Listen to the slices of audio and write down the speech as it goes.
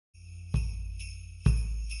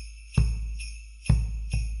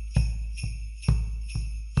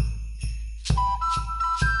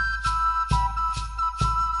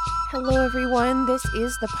Hello everyone, this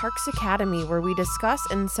is the Parks Academy, where we discuss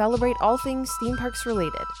and celebrate all things theme parks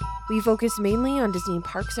related. We focus mainly on Disney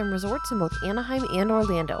parks and resorts in both Anaheim and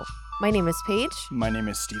Orlando. My name is Paige. My name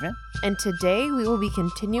is Steven. And today we will be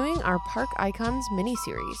continuing our Park Icons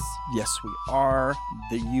mini-series. Yes, we are.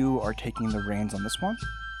 You are taking the reins on this one.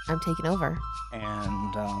 I'm taking over.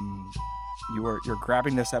 And you're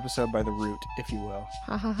grabbing this episode by the root, if you will.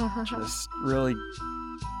 Just really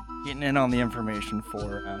getting in on the information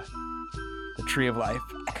for the Tree of Life.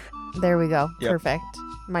 There we go. Yep. Perfect.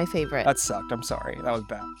 My favorite. That sucked. I'm sorry. That was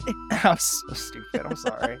bad. That was so stupid. I'm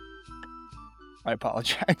sorry. I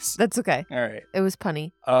apologize. That's okay. All right. It was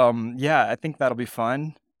punny. Yeah, I think that'll be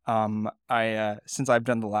fun. Since I've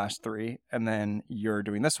done the last three, and then you're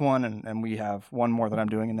doing this one, and we have one more that I'm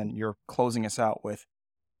doing, and then you're closing us out with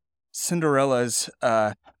Cinderella's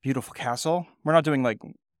Beautiful Castle. We're not doing like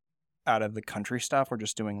out of the country stuff. We're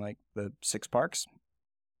just doing like the 6 parks.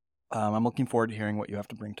 I'm looking forward to hearing what you have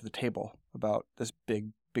to bring to the table about this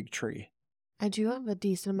big tree. I do have a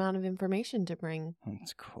decent amount of information to bring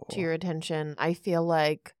That's cool. to your attention. I feel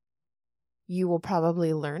like you will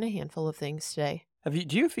probably learn a handful of things today.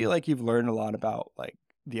 Do you feel like you've learned a lot about like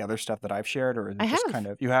the other stuff that I've shared, or is it I just have. kind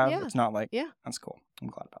of you have? Yeah. It's not like Yeah. That's cool. I'm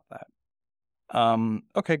glad about that.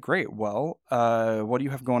 Okay, great. Well, what do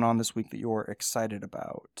you have going on this week that you're excited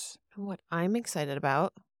about? What I'm excited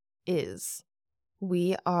about is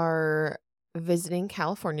we are visiting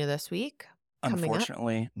California this week. Coming up.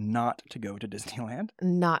 Unfortunately, not to go to Disneyland.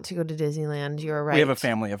 Not to go to Disneyland. You're right. We have a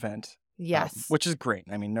family event. Yes. Which is great.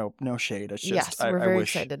 I mean, no shade. It's just Yes, we're very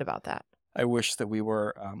excited about that. I wish that we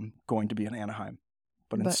were going to be in Anaheim,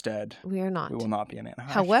 but instead we are not. We will not be in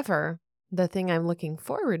Anaheim. However, the thing I'm looking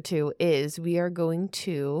forward to is we are going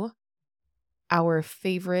to our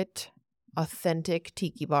favorite authentic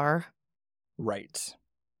tiki bar. Right.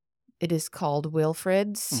 It is called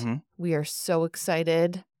Wilfred's. Mm-hmm. We are so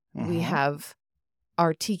excited. Mm-hmm. We have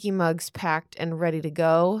our tiki mugs packed and ready to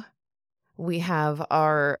go. We have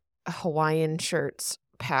our Hawaiian shirts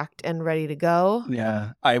packed and ready to go.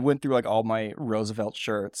 Yeah. I went through like all my Roosevelt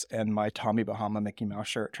shirts and my Tommy Bahama Mickey Mouse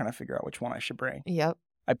shirt trying to figure out which one I should bring. Yep.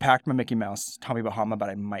 I packed my Mickey Mouse Tommy Bahama, but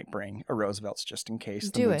I might bring a Roosevelt's just in case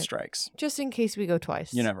the mood strikes. Just in case we go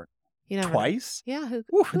twice. You never Twice? Know. Yeah.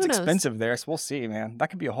 Who it's knows? Expensive there, so we'll see, man. That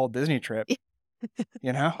could be a whole Disney trip.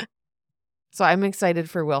 You know? So I'm excited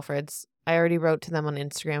for Wilfred's. I already wrote to them on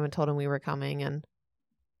Instagram and told them we were coming, and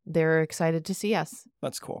they're excited to see us.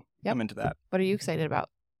 That's cool. Yep. I'm into that. What are you excited about?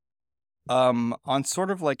 On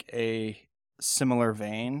sort of like a similar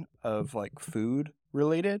vein of like food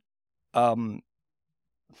related,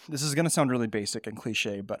 this is going to sound really basic and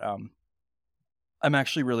cliche, but I'm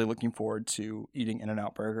actually really looking forward to eating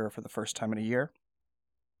In-N-Out Burger for the first time in a year.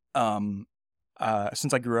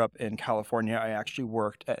 Since I grew up in California, I actually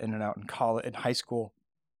worked at In-N-Out in high school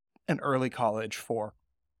and early college for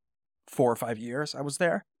 4 or 5 years. I was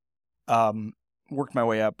there. Worked my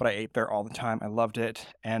way up, but I ate there all the time. I loved it.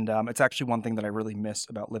 And it's actually one thing that I really miss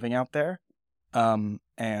about living out there. And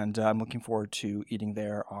I'm looking forward to eating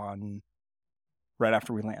there right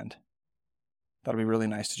after we land. That'll be really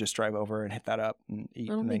nice to just drive over and hit that up and eat.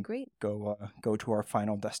 That'll and be then great. Go to our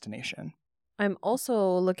final destination. I'm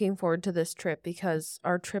also looking forward to this trip because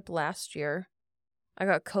our trip last year, I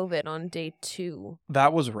got COVID on day 2.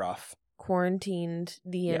 That was rough. Quarantined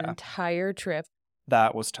the entire trip.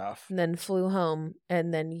 That was tough. And then flew home,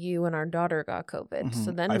 and then you and our daughter got COVID. Mm-hmm.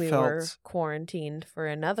 So then we were quarantined for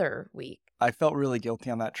another week. I felt really guilty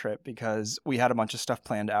on that trip because we had a bunch of stuff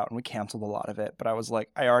planned out and we canceled a lot of it. But I was like,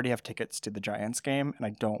 I already have tickets to the Giants game and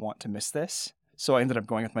I don't want to miss this. So I ended up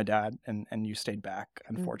going with my dad, and you stayed back,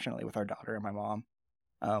 unfortunately, with our daughter and my mom.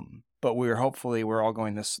 But we're all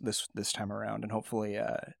going this time around, and hopefully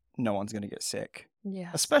no one's going to get sick. Yeah.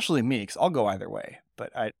 Especially me, because I'll go either way.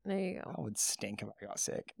 But there you go. I would stink if I got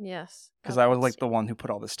sick. Yes. Because I was like the one who put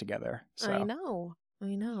all this together. So. I know.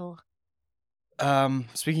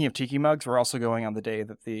 Speaking of tiki mugs, we're also going on the day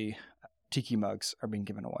that the tiki mugs are being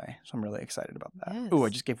given away. So I'm really excited about that. Yes. Oh, I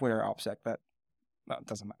just gave away our OPSEC. It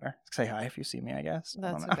doesn't matter. Say hi if you see me, I guess.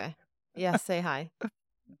 That's okay. Yeah, say hi.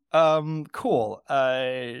 Cool.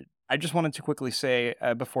 I just wanted to quickly say,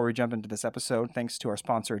 before we jump into this episode, thanks to our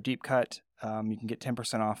sponsor, Deep Cut, you can get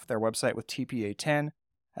 10% off their website with TPA10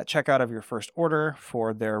 at checkout of your first order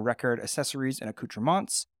for their record accessories and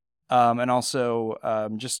accoutrements. And also,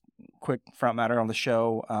 just quick front matter on the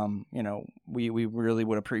show, we really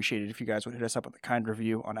would appreciate it if you guys would hit us up with a kind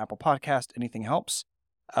review on Apple Podcast. Anything helps.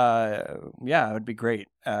 It would be great.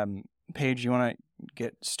 Paige, you want to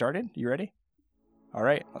get started? You ready? All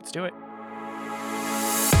right, let's do it.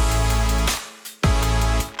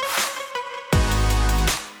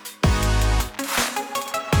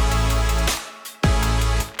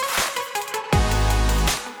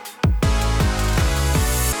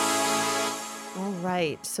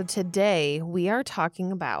 right. So today we are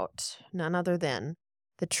talking about none other than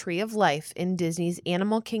the Tree of Life in Disney's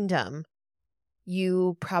Animal Kingdom.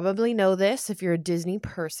 You probably know this if you're a Disney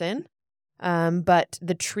person, but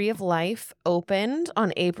the Tree of Life opened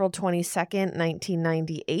on April 22nd,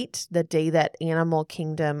 1998, the day that Animal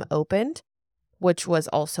Kingdom opened, which was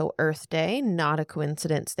also Earth Day, not a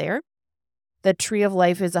coincidence there. The Tree of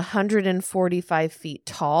Life is 145 feet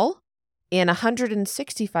tall and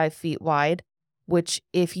 165 feet wide, which,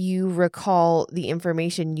 if you recall the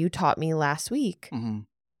information you taught me last week,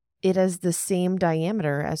 it has the same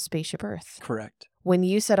diameter as Spaceship Earth. Correct. When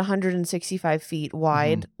you said 165 feet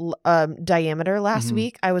wide diameter last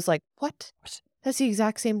week, I was like, what? That's the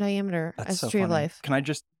exact same diameter as so Tree of funny. Life. Can I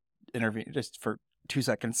just intervene just for 2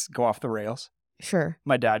 seconds, go off the rails? Sure.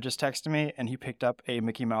 My dad just texted me and he picked up a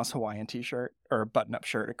Mickey Mouse Hawaiian t-shirt or a button-up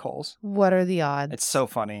shirt at Kohl's. What are the odds? It's so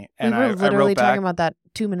funny. And we were literally talking about that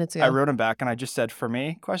 2 minutes ago. I wrote him back and I just said, for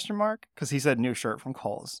me, ? Because he said new shirt from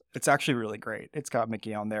Kohl's. It's actually really great. It's got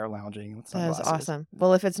Mickey on there lounging with sunglasses. That is awesome.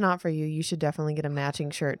 Well, if it's not for you, you should definitely get a matching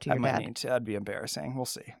shirt to your dad. I might need to. That'd be embarrassing. We'll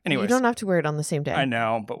see. Anyways. You don't have to wear it on the same day. I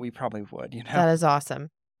know, but we probably would, That is awesome.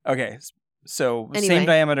 Okay. So Anyway. Same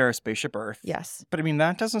diameter as Spaceship Earth. Yes. But I mean,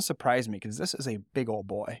 that doesn't surprise me because this is a big old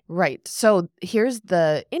boy. Right. So here's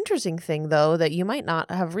the interesting thing, though, that you might not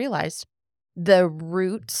have realized. The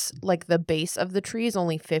roots, like the base of the tree, is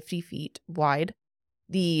only 50 feet wide.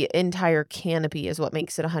 The entire canopy is what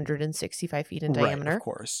makes it 165 feet in diameter. Right, of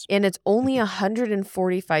course. And it's only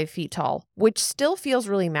 145 feet tall, which still feels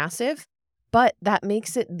really massive, but that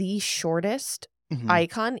makes it the shortest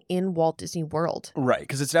icon in Walt Disney World. Right,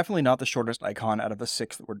 because it's definitely not the shortest icon out of the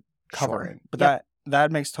 6 that we're covering. Sure. But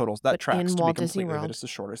that makes totals. That But tracks in to Walt be Disney completely World. that it's the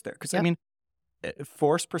shortest there. Because, I mean,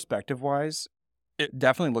 force perspective-wise, it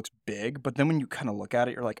definitely looks big. But then when you kind of look at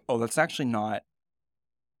it, you're like, oh, that's actually not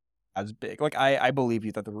as big. Like, I believe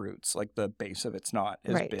you that the roots, like the base of it's not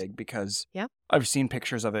as big because I've seen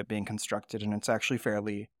pictures of it being constructed and it's actually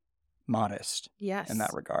fairly modest in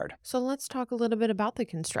that regard. So let's talk a little bit about the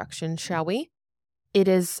construction, shall we? It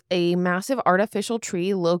is a massive artificial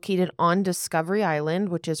tree located on Discovery Island,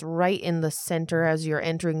 which is right in the center as you're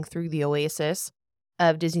entering through the oasis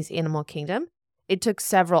of Disney's Animal Kingdom. It took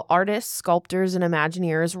several artists, sculptors, and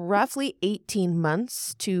Imagineers roughly 18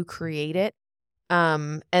 months to create it.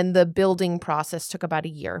 And the building process took about a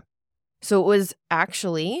year. So it was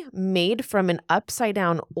actually made from an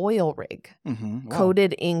upside-down oil rig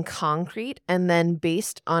coated in concrete and then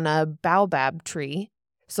based on a baobab tree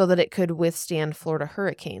so that it could withstand Florida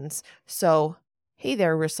hurricanes. So, hey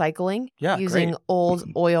there, recycling, using old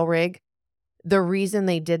oil rig. The reason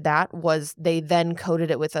they did that was they then coated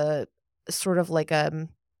it with a sort of like a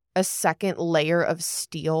second layer of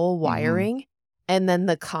steel wiring and then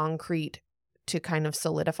the concrete to kind of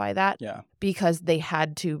solidify that. Yeah. Because they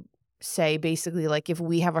had to say basically like if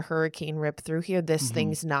we have a hurricane rip through here, this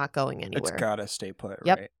thing's not going anywhere. It's gotta stay put,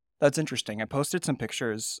 Yep. right? That's interesting. I posted some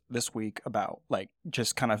pictures this week about like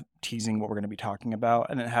just kind of teasing what we're going to be talking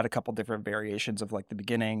about. And it had a couple different variations of like the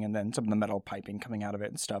beginning and then some of the metal piping coming out of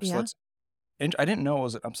it and stuff. Yeah. So it's, I didn't know it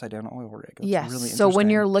was an upside down oil rig. That's Yes. really So when interesting.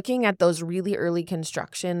 you're looking at those really early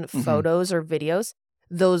construction photos or videos,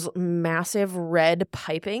 those massive red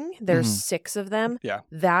piping, there's 6 of them. Yeah.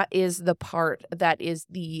 That is the part that is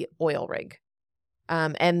the oil rig.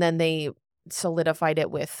 And then they solidified it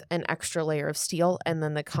with an extra layer of steel and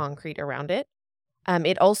then the concrete around it.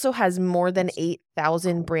 It also has more than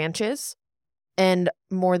 8,000 branches and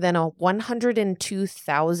more than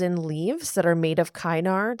 102,000 leaves that are made of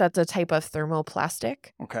kynar. That's a type of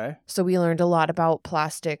thermoplastic. Okay. So we learned a lot about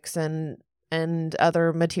plastics and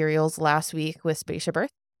other materials last week with Spaceship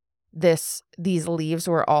Earth. These leaves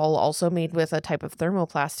were all also made with a type of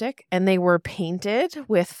thermoplastic, and they were painted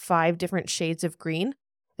with 5 different shades of green.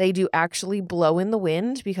 They do actually blow in the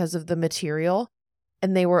wind because of the material,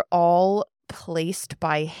 and they were all placed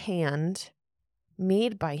by hand,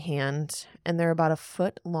 made by hand, and they're about a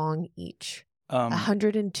foot long each.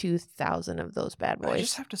 102,000 of those bad boys. I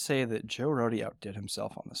just have to say that Joe Rohde outdid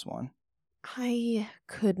himself on this one. I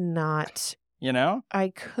could not. You know? I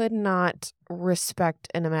could not respect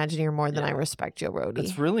an Imagineer more than I respect Joe Rohde.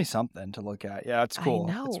 It's really something to look at. Yeah, it's cool.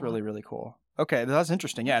 I know. It's really, really cool. Okay, that's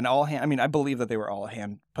interesting. Yeah, and all hand. I mean, I believe that they were all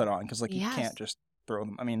hand put on because, like, you can't just throw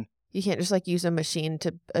them. I mean, you can't just like use a machine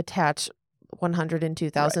to attach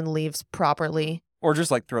 102,000 leaves properly, or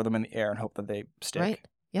just like throw them in the air and hope that they stick. Right.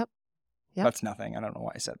 Yep. That's nothing. I don't know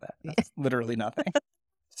why I said that. That's literally nothing.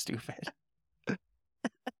 Stupid.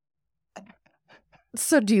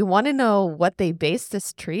 So do you want to know what they based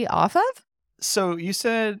this tree off of? So you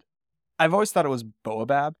said, I've always thought it was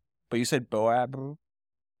baobab, but you said baobab.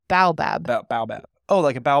 Baobab. Baobab. Oh,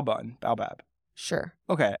 like a baobab. Sure.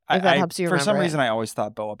 Okay. If that helps you For some remember it. reason, I always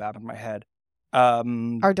thought baobab in my head.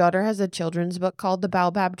 Our daughter has a children's book called The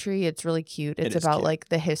Baobab Tree. It's really cute. It's is about cute. like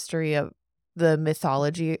the history of the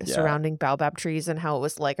mythology Yeah. surrounding baobab trees and how it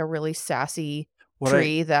was like a really sassy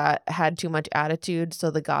tree that had too much attitude,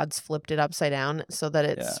 so the gods flipped it upside down so that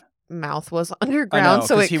its mouth was underground,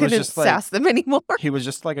 so it couldn't sass them anymore. He was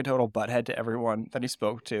just like a total butthead to everyone that he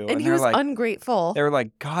spoke to, and he was like, ungrateful. They were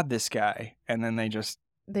like, "God, this guy," and then they just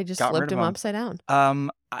flipped him upside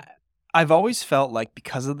down. I've always felt like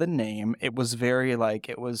because of the name, it was very like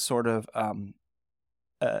it was sort of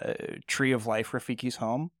Tree of Life, Rafiki's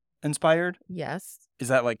Home inspired. Yes. Is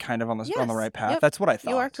that like kind of on the right path? Yep. That's what I thought.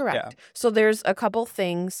 You are correct. Yeah. So there's a couple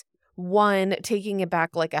things. One, taking it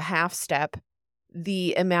back like a half step,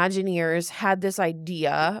 the Imagineers had this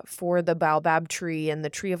idea for the baobab tree and the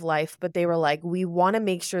Tree of Life, but they were like, we want to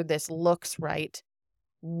make sure this looks right.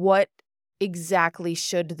 What exactly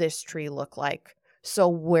should this tree look like? So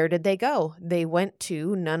where did they go? They went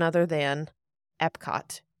to none other than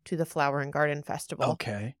Epcot, to the Flower and Garden Festival.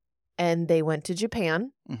 Okay. And they went to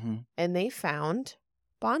Japan, mm-hmm. and they found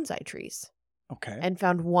bonsai trees. Okay. And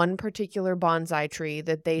found one particular bonsai tree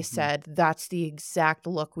that they mm-hmm. said, that's the exact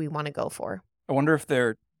look we want to go for. I wonder if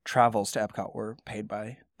their travels to Epcot were paid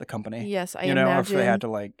by the company. Yes, I imagine. Or if they had to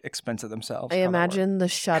like expense it themselves. I imagine the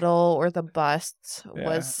shuttle or the bus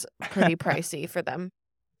was pretty pricey for them.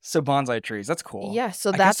 So bonsai trees, that's cool. Yeah, so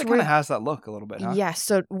I that's guess it kind of has that look a little bit, huh? Yeah,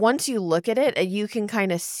 so once you look at it, you can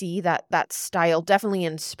kind of see that style definitely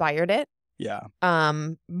inspired it. Yeah.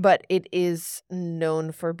 But it is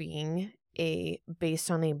known for being based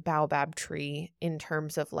on a baobab tree in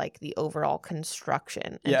terms of like the overall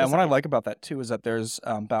construction. And what I like about that too is that there's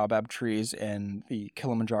baobab trees in the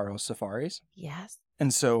Kilimanjaro safaris. Yes.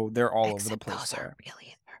 And so they're all over the place. Those aren't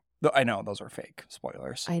really there. I know, those are fake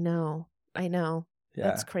spoilers. I know. Yeah.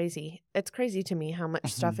 That's crazy. It's crazy to me how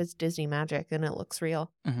much stuff is Disney magic and it looks real.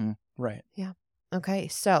 Mm-hmm. Right. Yeah. Okay,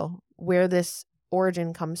 so where this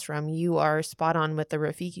origin comes from, you are spot on with the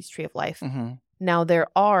Rafiki's Tree of Life. Mm-hmm. Now, there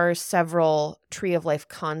are several Tree of Life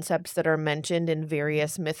concepts that are mentioned in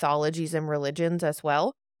various mythologies and religions as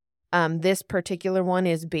well. This particular one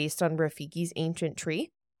is based on Rafiki's ancient tree,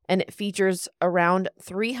 and it features around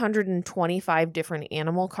 325 different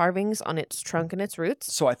animal carvings on its trunk and its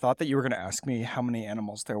roots. So I thought that you were going to ask me how many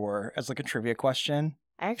animals there were as like a trivia question.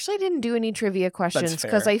 I actually didn't do any trivia questions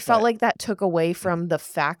because I felt like that took away from the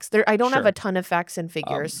facts. I don't have a ton of facts and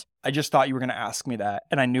figures. I just thought you were going to ask me that,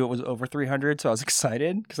 and I knew it was over 300, so I was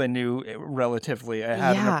excited because I knew it relatively.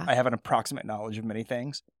 I have an approximate knowledge of many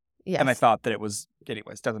things. Yes. And I thought that it was,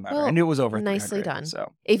 anyways, doesn't matter. Well, I knew it was over 300. Nicely done.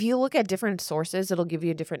 So if you look at different sources, it'll give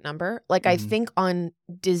you a different number. Like I think on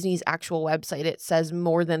Disney's actual website, it says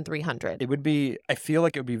more than 300. I feel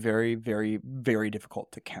like it would be very, very, very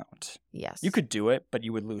difficult to count. Yes. You could do it, but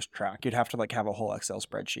you would lose track. You'd have to like have a whole Excel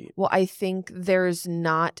spreadsheet. Well, I think there's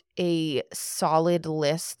not a solid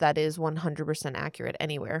list that is 100% accurate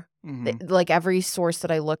anywhere. Mm-hmm. Like every source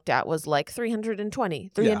that I looked at was like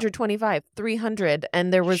 320, 325, 300,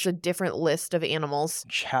 and there was a different list of animals.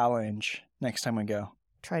 Challenge next time we go.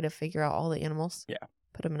 Try to figure out all the animals. Yeah.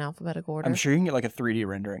 Put them in alphabetical order. I'm sure you can get like a 3D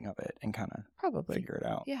rendering of it and kind of probably figure it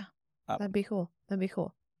out. Yeah. That'd be cool.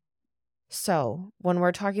 So when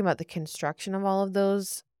we're talking about the construction of all of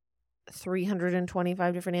those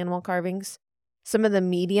 325 different animal carvings, some of the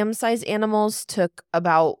medium-sized animals took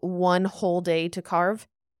about one whole day to carve,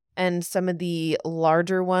 and some of the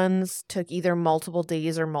larger ones took either multiple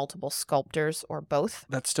days or multiple sculptors or both.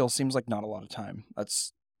 That still seems like not a lot of time.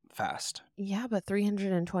 That's fast. Yeah, but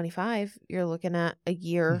 325, you're looking at a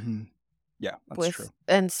year. Mm-hmm. Yeah, that's true.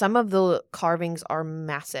 And some of the carvings are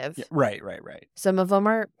massive. Yeah, right. Some of them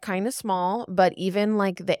are kind of small, but even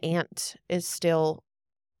like the ant is still,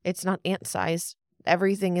 it's not ant size.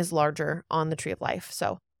 Everything is larger on the Tree of Life.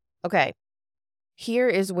 So, okay. Here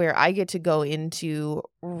is where I get to go into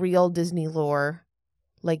real Disney lore,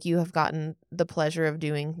 like you have gotten the pleasure of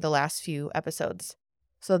doing the last few episodes.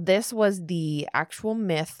 So this was the actual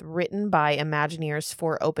myth written by Imagineers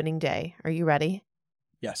for opening day. Are you ready?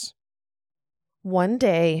 Yes. One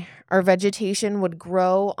day, our vegetation would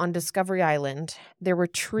grow on Discovery Island. There were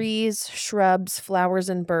trees, shrubs, flowers,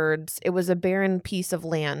 and birds. It was a barren piece of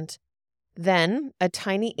land. Then, a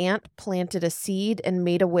tiny ant planted a seed and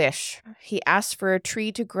made a wish. He asked for a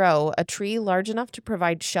tree to grow, a tree large enough to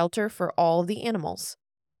provide shelter for all the animals.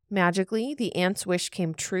 Magically, the ant's wish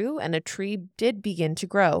came true, and a tree did begin to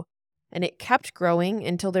grow. And it kept growing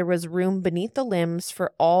until there was room beneath the limbs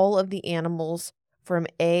for all of the animals from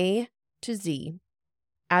A to Z.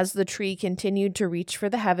 As the tree continued to reach for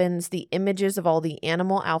the heavens, the images of all the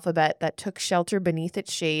animal alphabet that took shelter beneath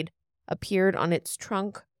its shade appeared on its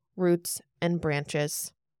trunk, roots, and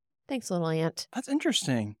branches. Thanks, little ant. That's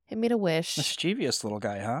interesting. It made a wish. Mischievous little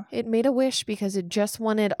guy, huh? It made a wish because it just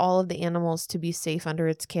wanted all of the animals to be safe under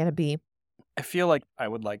its canopy. I feel like I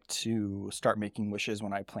would like to start making wishes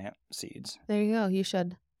when I plant seeds. There you go. You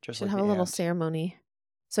should Just have like a the little ant. ceremony.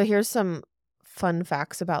 So here's some fun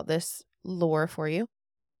facts about this lore for you.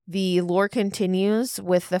 The lore continues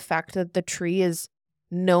with the fact that the tree is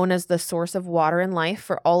known as the source of water and life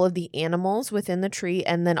for all of the animals within the tree,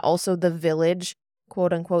 and then also the village,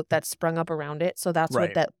 quote unquote, that sprung up around it. So that's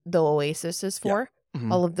Right. what the oasis is for.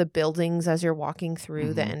 Mhm. All of the buildings as you're walking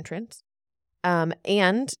through the Mhm. entrance.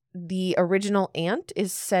 And the original ant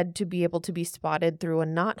is said to be able to be spotted through a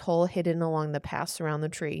knothole hidden along the paths around the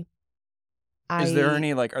tree. Are there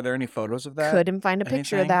any photos of that? Couldn't find a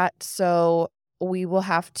picture of Anything? that, so we will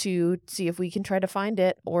have to see if we can try to find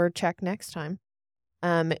it or check next time.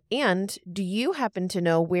 And do you happen to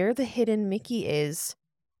know where the hidden Mickey is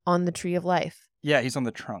on the Tree of Life? Yeah, he's on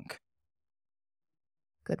the trunk.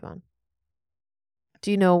 Good one. Do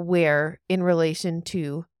you know where in relation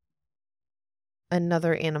to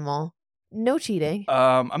another animal? No cheating.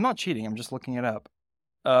 I'm not cheating. I'm just looking it up.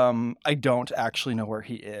 I don't actually know where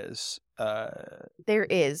he is. There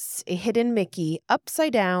is a hidden Mickey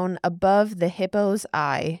upside down above the hippo's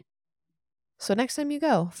eye. So next time you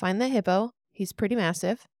go, find the hippo. He's pretty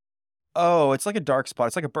massive. Oh, it's like a dark spot.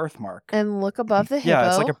 It's like a birthmark. And look above the hippo. Yeah,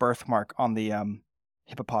 it's like a birthmark on the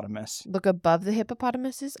hippopotamus. Look above the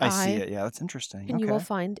hippopotamus's eye. I see it. Yeah, that's interesting. And okay. you will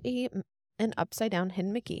find an upside down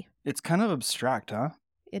hidden Mickey. It's kind of abstract, huh?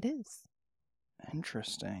 It is.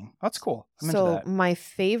 Interesting. That's cool. I'm into So that. my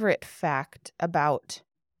favorite fact about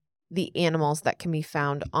the animals that can be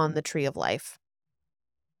found on the Tree of Life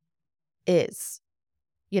is,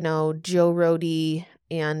 Joe Rohde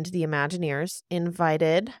and the Imagineers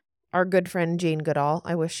invited our good friend Jane Goodall.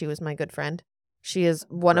 I wish she was my good friend. She is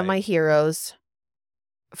one of Right. my heroes.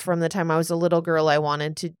 From the time I was a little girl, I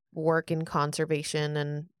wanted to work in conservation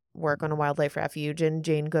and work on a wildlife refuge, and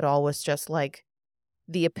Jane Goodall was just like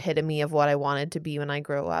the epitome of what I wanted to be when I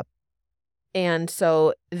grew up. And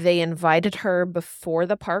so they invited her before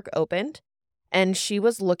the park opened, and she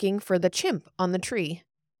was looking for the chimp on the tree.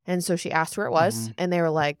 And so she asked where it was, and they were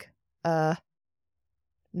like, no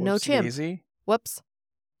chimp. Whoopsie-daisy? Whoops.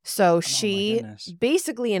 So she goodness.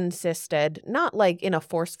 basically insisted, not like in a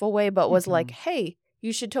forceful way, but was like, Mhm. hey,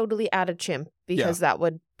 you should totally add a chimp because that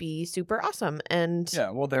would be super awesome. And Yeah,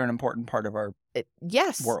 well, they're an important part of our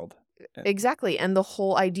yes, world. exactly. And the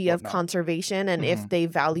whole idea of Whatnot. conservation, and if Mhm. they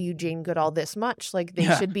value Jane Goodall this much, like they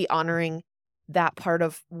Yeah. should be honoring that part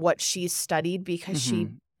of what she's studied because she,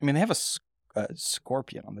 Mhm. I mean, they have a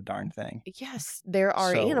scorpion on the darn thing. yes, there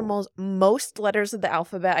are So- animals, most letters of the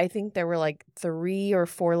alphabet. I think there were like 3 or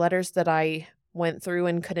 4 letters that I went through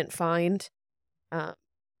and couldn't find.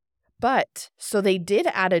 But so they did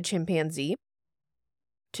add a chimpanzee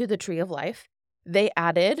to the Tree of Life. They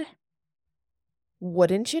added,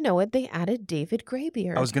 wouldn't you know it, they added David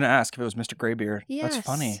Graybeard. I was going to ask if it was Mr. Graybeard. Yes. That's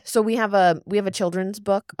funny. So we have a children's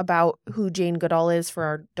book about who Jane Goodall is for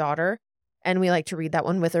our daughter, and we like to read that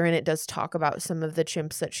one with her, and it does talk about some of the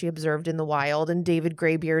chimps that she observed in the wild. And David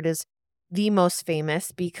Graybeard is the most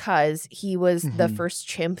famous because he was the Mhm. first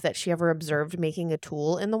chimp that she ever observed making a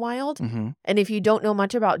tool in the wild. Mm-hmm. And if you don't know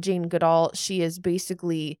much about Jane Goodall, she is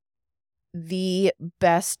basically the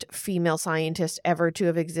best female scientist ever to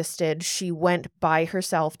have existed. She went by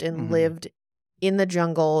herself and Mhm. lived in the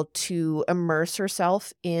jungle to immerse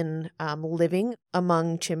herself in living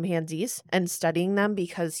among chimpanzees and studying them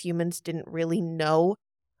because humans didn't really know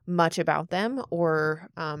much about them or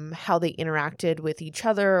how they interacted with each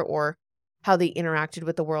other or how they interacted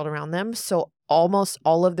with the world around them. So almost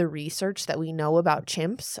all of the research that we know about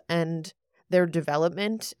chimps and their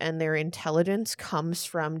development and their intelligence comes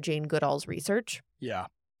from Jane Goodall's research. Yeah.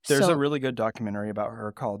 There's So- a really good documentary about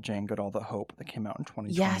her called Jane Goodall, The Hope that came out in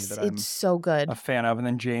 2020 yes, that I'm it's so good. a fan of. And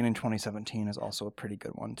then Jane in 2017 is also a pretty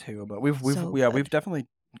good one too. But we've So we've good. definitely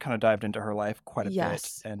kind of dived into her life quite a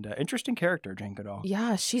Yes. bit. And interesting character, Jane Goodall.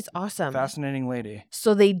 Yeah, she's awesome. Fascinating lady.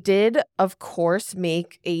 So they did, of course,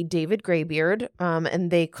 make a David Graybeard, and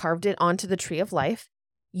they carved it onto the Tree of Life.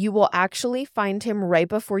 You will actually find him right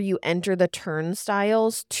before you enter the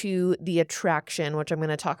turnstiles to the attraction, which I'm going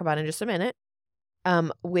to talk about in just a minute.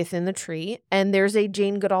 within the tree, and there's a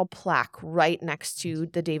Jane Goodall plaque right next to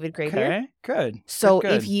the David Graybeard. Okay, good. So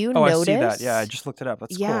good. if you I notice, see that. Yeah, I just looked it up.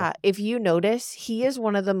 That's yeah, if you notice, he is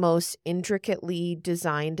one of the most intricately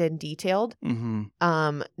designed and detailed. cool.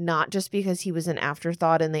 Mm-hmm. Not just because he was an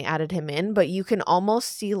afterthought and they added him in, but you can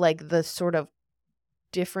almost see like the sort of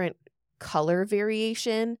different color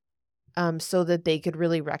variation, so that they could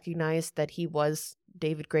really recognize that he was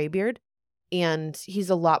David Graybeard. And he's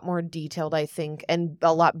a lot more detailed, I think, and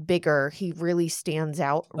a lot bigger. He really stands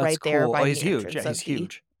out That's right there cool. by He's the huge. entrance Yeah, he's of the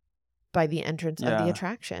huge. by the entrance of the Yeah.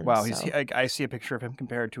 attraction. Wow, so. I see a picture of him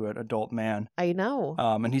compared to an adult man. I know.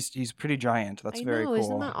 And he's pretty giant. That's I very know. cool.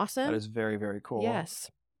 Isn't that awesome? That is very, very cool.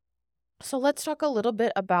 Yes. So let's talk a little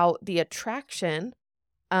bit about the attraction.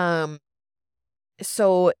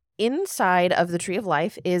 So inside of the Tree of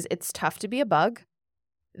Life is It's Tough to Be a Bug.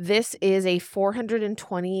 This is a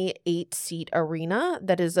 428-seat arena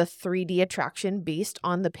that is a 3D attraction based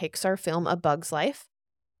on the Pixar film A Bug's Life.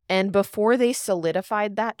 And before they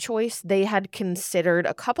solidified that choice, they had considered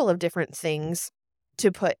a couple of different things to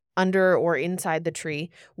put under or inside the tree.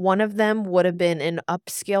 One of them would have been an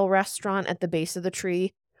upscale restaurant at the base of the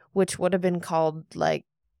tree, which would have been called like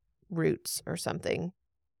Roots or something.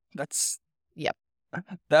 That's Yep.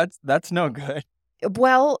 That's no good.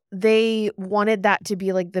 Well, they wanted that to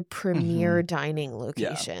be like the premier dining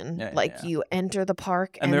location. Yeah, like yeah. you enter the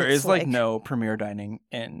park And there it's is like no premier dining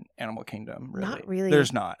in Animal Kingdom, really. Not really.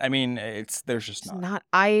 There's not. I mean, there's just it's not. not.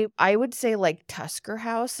 I would say like Tusker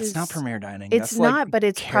House is It's not premier dining. It's That's not, like but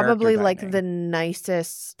it's character probably like dining. the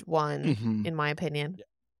nicest one Mhm. in my opinion.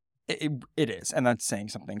 It is, and that's saying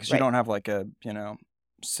something because Right. you don't have like a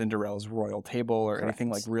Cinderella's royal table or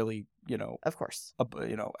anything like Correct. really Of course.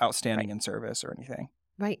 outstanding in service or anything.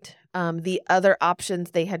 Right. The other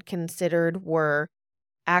options they had considered were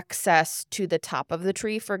access to the top of the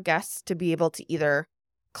tree for guests to be able to either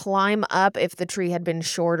climb up if the tree had been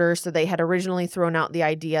shorter. So they had originally thrown out the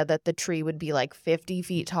idea that the tree would be like 50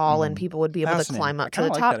 feet tall and people would be able to Fascinating. climb I up to the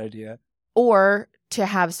kinda top. like that idea. Or to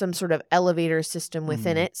have some sort of elevator system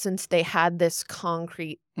within it, since they had this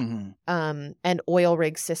concrete and oil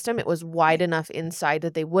rig system. It was wide enough inside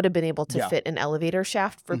that they would have been able to fit an elevator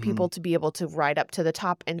shaft for people to be able to ride up to the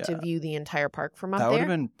top and to view the entire park from up there. That would have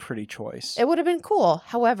been pretty choice. It would have been cool.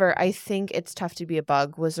 However, I think It's Tough to Be a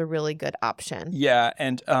Bug was a really good option. Yeah,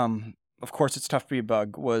 and of course, It's Tough to Be a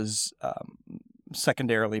Bug was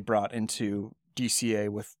secondarily brought into DCA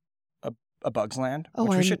with a Bug's Land,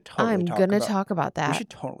 which we should totally I'm talk gonna about. talk about that. We should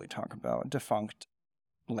totally talk about defunct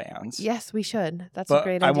lands. Yes, we should. That's but a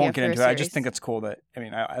great I idea. won't get for a into it. I just series. think it's cool that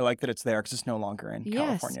I like that it's there because it's no longer in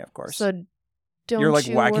California, of course. So don't You're like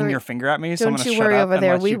you wagging worry. your finger at me. So I'm Don't gonna you shut worry up over and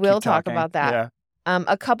there. let We you will keep talk talking. about that. Yeah.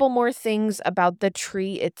 A couple more things about the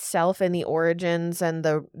tree itself and the origins and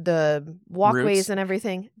the walkways Roots. and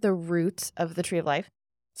everything. The roots of the Tree of Life.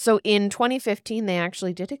 So in 2015, they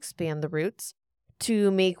actually did expand the roots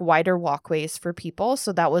to make wider walkways for people.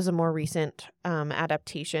 So that was a more recent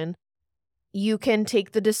adaptation. You can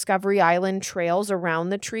take the Discovery Island trails around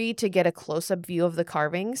the tree to get a close-up view of the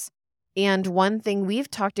carvings. And one thing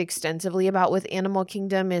we've talked extensively about with Animal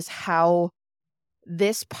Kingdom is how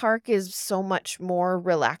this park is so much more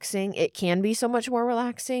relaxing. It can be so much more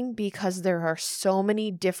relaxing because there are so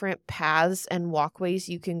many different paths and walkways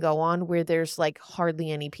you can go on where there's like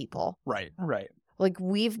hardly any people. Right. Like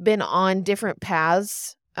we've been on different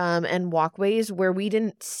paths and walkways where we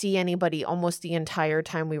didn't see anybody almost the entire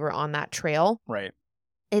time we were on that trail. Right.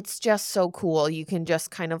 It's just so cool. You can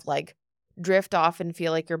just kind of like drift off and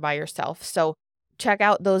feel like you're by yourself. So check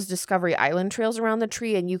out those Discovery Island trails around the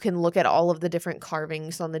tree and you can look at all of the different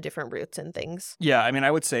carvings on the different routes and things. Yeah,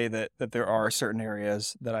 I would say that there are certain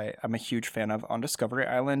areas that I'm a huge fan of on Discovery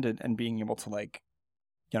Island and being able to like,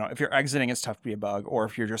 if you're exiting, It's Tough to Be a Bug, or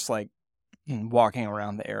if you're just like walking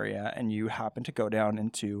around the area and you happen to go down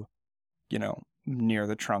into, near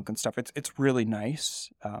the trunk and stuff. It's really nice.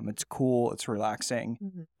 It's cool. It's relaxing.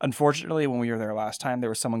 Mm-hmm. Unfortunately, when we were there last time, there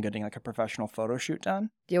was someone getting like a professional photo shoot done.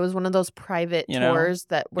 It was one of those private tours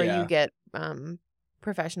where you get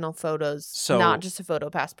professional photos, not just a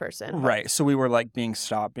PhotoPass person. Right. So we were like being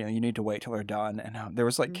stopped. You need to wait till they're done. And there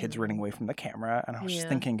was like kids running away from the camera. And I was just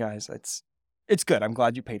thinking, guys, it's good. I'm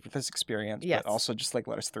glad you paid for this experience. Yes. But also just like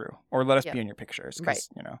let us through or let us be in your pictures. Right.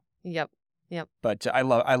 Yep. But I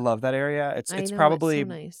love that area. It's probably, it's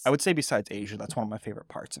so nice. I would say besides Asia, that's one of my favorite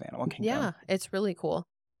parts of Animal Kingdom. Yeah, it's really cool.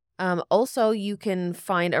 Also, you can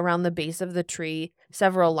find around the base of the tree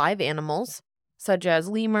several live animals, such as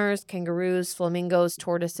lemurs, kangaroos, flamingos,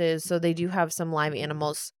 tortoises. So they do have some live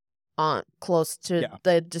animals close to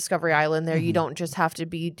the Discovery Island there. You don't just have to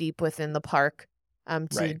be deep within the park to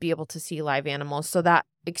Right. be able to see live animals. So that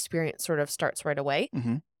experience sort of starts right away.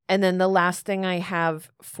 Mm-hmm. And then the last thing I have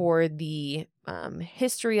for the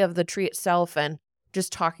history of the tree itself and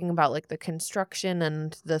just talking about like the construction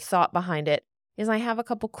and the thought behind it is I have a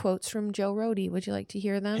couple quotes from Joe Rohde. Would you like to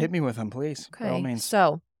hear them? Hit me with them, please. By all Okay. means.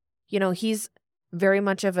 So, he's very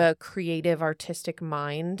much of a creative, artistic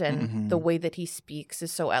mind, and the Mhm. way that he speaks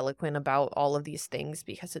is so eloquent about all of these things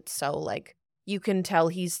because it's so like you can tell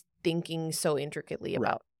he's thinking so intricately Right.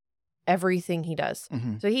 about everything he does.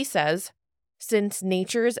 Mm-hmm. So he says, since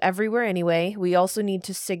nature is everywhere anyway, we also need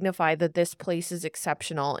to signify that this place is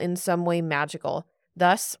exceptional, in some way magical.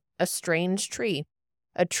 Thus, a strange tree.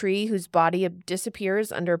 A tree whose body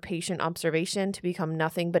disappears under patient observation to become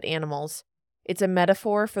nothing but animals. It's a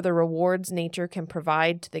metaphor for the rewards nature can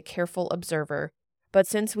provide to the careful observer. But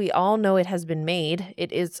since we all know it has been made,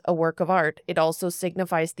 it is a work of art. It also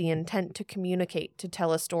signifies the intent to communicate, to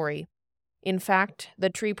tell a story. In fact, the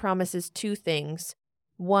tree promises two things.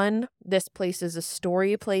 1, this place is a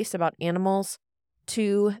story place about animals.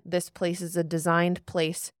 2, this place is a designed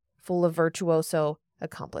place full of virtuoso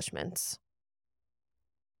accomplishments.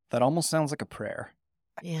 That almost sounds like a prayer.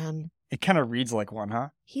 Man, It kind of reads like one, huh?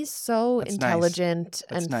 he's so That's nice. intelligent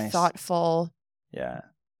That's and nice. thoughtful. Yeah.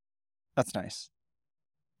 That's nice.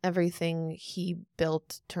 Everything he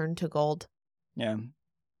built turned to gold. Yeah.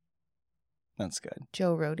 That's good.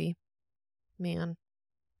 Joe Rohde. Man,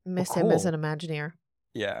 miss Well, him as cool. an Imagineer.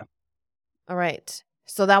 Yeah. All right.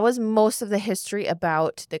 So that was most of the history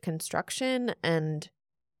about the construction and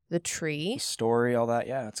the tree. The story, all that.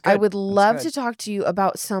 Yeah, it's good. I would That's love good. to talk to you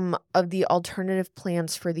about some of the alternative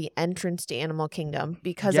plans for the entrance to Animal Kingdom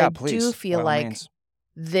because Yeah, I please. do By feel all like means.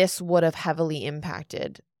 this would have heavily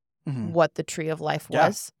impacted Mhm. what the Tree of Life Yeah.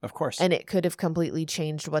 was, Of course. and it could have completely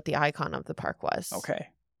changed what the icon of the park was. Okay.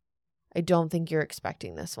 I don't think you're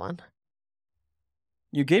expecting this one.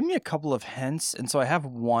 You gave me a couple of hints, and so I have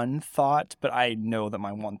one thought, but I know that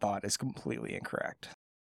my one thought is completely incorrect.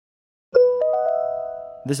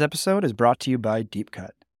 This episode is brought to you by Deep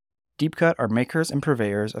Cut. Deep Cut are makers and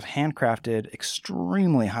purveyors of handcrafted,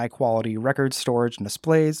 extremely high-quality record storage and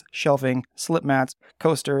displays, shelving, slip mats,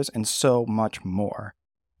 coasters, and so much more.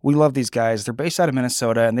 We love these guys. They're based out of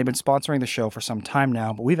Minnesota, and they've been sponsoring the show for some time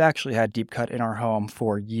now, but we've actually had Deep Cut in our home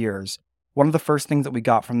for years. One of the first things that we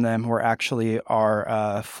got from them were actually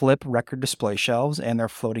our flip record display shelves and their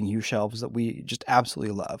floating U-shelves that we just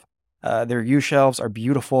absolutely love. Their U-shelves are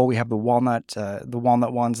beautiful. We have the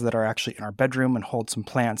walnut ones that are actually in our bedroom and hold some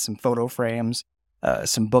plants, some photo frames,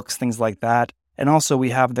 some books, things like that. And also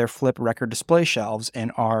we have their flip record display shelves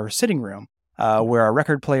in our sitting room, where our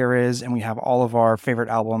record player is, and we have all of our favorite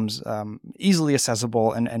albums easily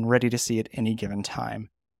accessible and ready to see at any given time.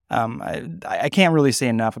 I can't really say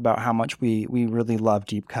enough about how much we really love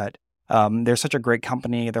Deep Cut. They're such a great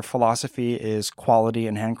company. Their philosophy is quality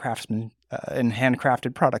and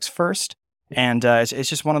handcrafted products first, and it's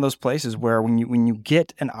just one of those places where when you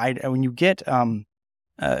get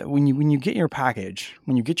your package,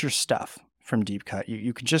 when you get your stuff from Deep Cut,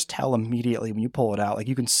 you can just tell immediately when you pull it out. Like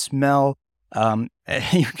you can smell the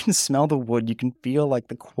wood. You can feel like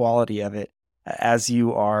the quality of it as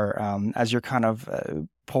you're kind of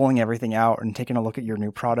pulling everything out and taking a look at your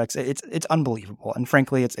new products. It's unbelievable, and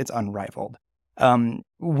frankly, it's unrivaled.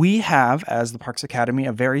 We have, as the Parks Academy,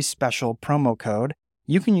 a very special promo code.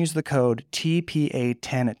 You can use the code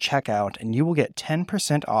TPA10 at checkout, and you will get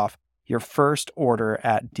 10% off your first order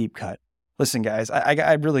at Deep Cut. Listen, guys,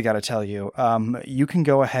 I really got to tell you, you can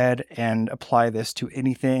go ahead and apply this to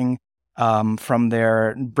anything from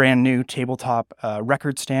their brand new tabletop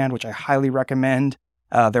record stand, which I highly recommend.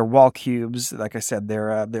 Their wall cubes, like I said,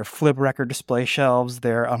 their flip record display shelves,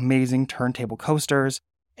 their amazing turntable coasters,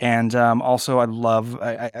 and also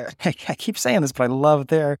I keep saying this, but I love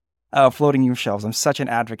their floating U shelves. I'm such an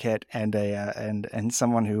advocate and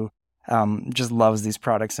someone who just loves these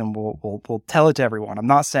products and will tell it to everyone. I'm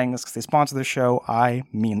not saying this because they sponsor the show. I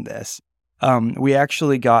mean this. We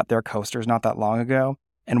actually got their coasters not that long ago.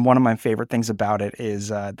 And one of my favorite things about it is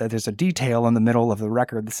that there's a detail in the middle of the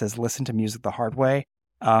record that says, "Listen to music the hard way."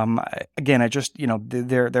 Again, I just,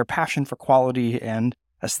 their passion for quality and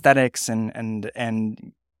aesthetics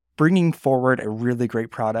and bringing forward a really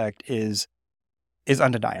great product is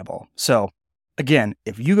undeniable. So again,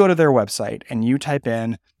 if you go to their website and you type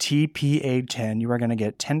in TPA10, you are going to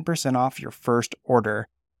get 10% off your first order.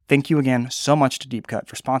 Thank you again so much to Deep Cut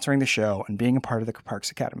for sponsoring the show and being a part of the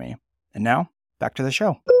Parks Academy. And now, back to the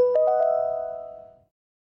show.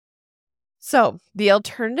 So the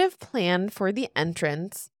alternative plan for the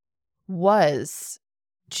entrance was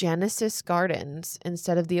Genesis Gardens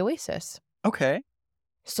instead of the Oasis. Okay.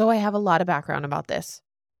 So I have a lot of background about this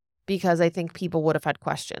because I think people would have had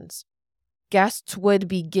questions. Guests would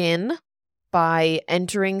begin by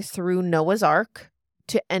entering through Noah's Ark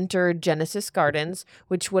to enter Genesis Gardens,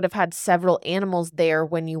 which would have had several animals there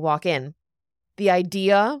when you walk in. The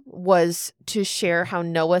idea was to share how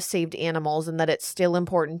Noah saved animals and that it's still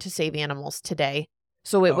important to save animals today.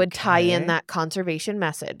 So it would tie in Okay. that conservation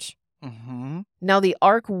message. Mm-hmm. Now, the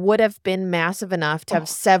ark would have been massive enough to have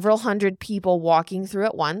several hundred people walking through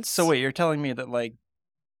at once. So wait, you're telling me that like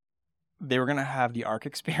they were gonna have the Ark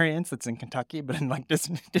experience that's in Kentucky, but in like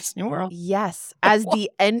Disney World? Yes, as the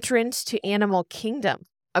entrance to Animal Kingdom.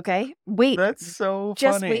 Okay, wait. That's so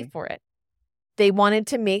Just funny. wait for it. They wanted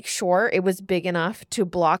to make sure it was big enough to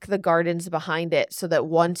block the gardens behind it so that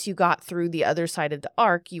once you got through the other side of the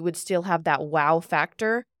ark, you would still have that wow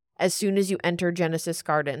factor as soon as you enter Genesis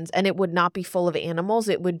Gardens. And it would not be full of animals.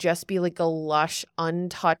 It would just be like a lush,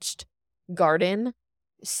 untouched garden,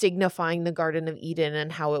 signifying the Garden of Eden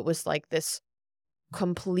and how it was like this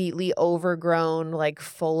completely overgrown, like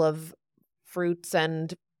full of fruits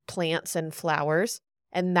and plants and flowers.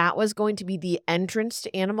 And that was going to be the entrance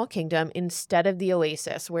to Animal Kingdom instead of the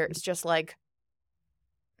Oasis, where it's just like,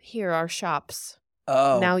 here are shops.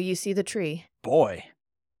 Oh, Now you see the tree. boy.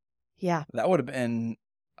 Yeah. That would have been,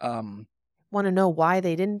 Want to know why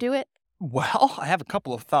they didn't do it? well, I have a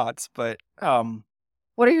couple of thoughts, but,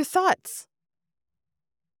 What are your thoughts?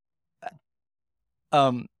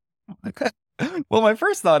 well, my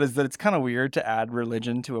first thought is that it's kind of weird to add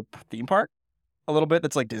religion to a theme park a little bit.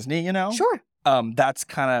 That's like Disney, you know? Sure. That's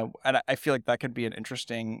kind of, and I feel like that could be an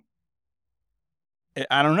interesting,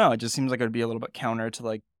 I don't know. It just seems like it would be a little bit counter to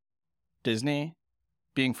like Disney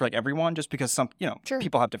being for like everyone, just because some, Sure.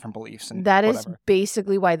 people have different beliefs and That is whatever.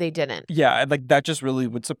 basically why they didn't. Yeah, like that just really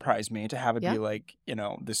would surprise me to have it Yeah. be like,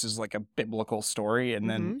 this is like a biblical story and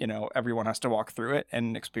then, Mm-hmm. everyone has to walk through it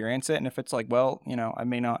and experience it. And if it's like, well, I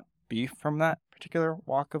may not be from that particular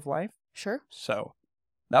walk of life. Sure. So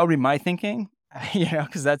that would be my thinking,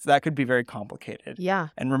 because that could be very complicated. Yeah.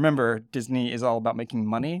 And remember, Disney is all about making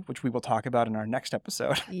money, which we will talk about in our next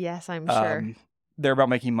episode. Yes, I'm sure. They're about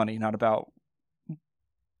making money, not about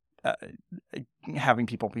having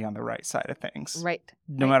people be on the right side of things. Right.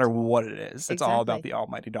 No matter what it is. It's all about Exactly. the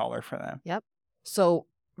almighty dollar for them. Yep. So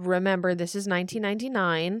remember, this is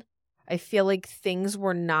 1999. I feel like things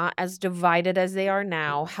were not as divided as they are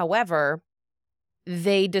now. However,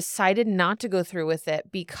 they decided not to go through with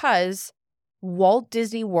it because Walt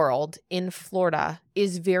Disney World in Florida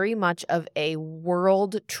is very much of a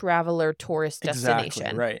world traveler tourist destination.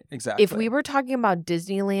 Exactly, right. Exactly. If we were talking about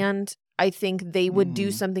Disneyland, I think they would do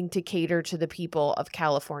Mhm. something to cater to the people of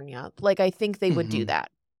California. Like, I think they would do Mhm.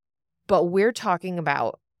 that. But we're talking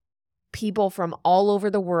about people from all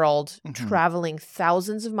over the world Mhm. traveling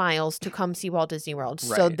thousands of miles to come see Walt Disney World.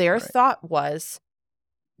 So Right, their right. thought was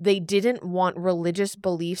they didn't want religious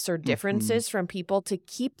beliefs or Mm-hmm. differences from people to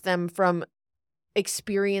keep them from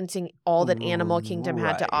experiencing all that Animal Kingdom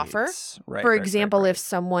had to offer. Right, For right, example, right, if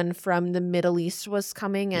someone from the Middle East was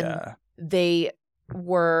coming and yeah. they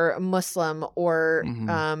were Muslim or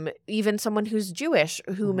Mhm. even someone who's Jewish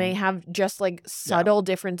who may have just like subtle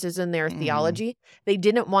differences in their Mhm. theology, they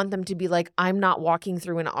didn't want them to be like, I'm not walking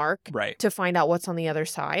through an ark Right. to find out what's on the other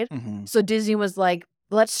side. Mhm. So Disney was like,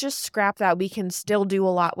 let's just scrap that. We can still do a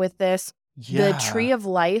lot with this. Yeah. The Tree of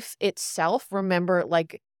Life itself, remember,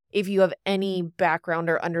 like, if you have any background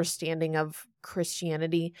or understanding of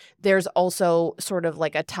Christianity, there's also sort of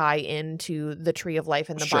like a tie into the Tree of Life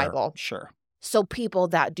in the Bible. Sure. So people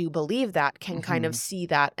that do believe that can kind of Mhm. see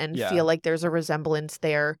that and Yeah. feel like there's a resemblance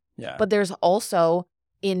there. Yeah. But there's also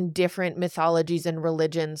in different mythologies and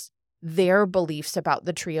religions, their beliefs about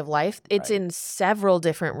the Tree of Life. It's Right. in several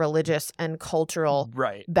different religious and cultural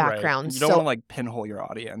right. backgrounds. You don't So- want to like pinhole your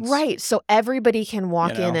audience. Right. So everybody can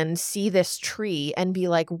walk in know? and see this tree and be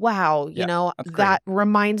like, wow, Yeah, that's great. that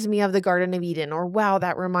reminds me of the Garden of Eden, or wow,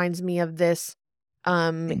 that reminds me of this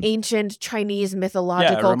ancient Chinese Yeah, it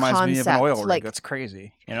mythological reminds concept. me of an oil rig. Like, That's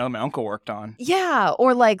crazy. My uncle worked on. yeah,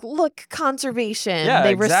 or like, look, conservation. Yeah,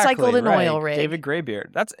 they exactly, recycled an right. oil rig. David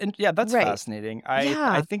Graybeard. That's Right. fascinating. I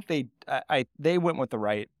Yeah. think they went with the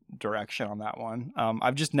right direction on that one.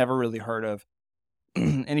 I've just never really heard of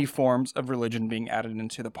any forms of religion being added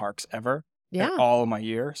into the parks ever. Yeah. In all of my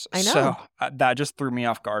years. I know. So that just threw me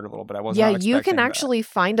off guard a little bit. I wasn't. Yeah, not you expecting can that. actually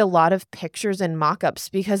find a lot of pictures and mock-ups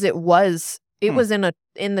because it was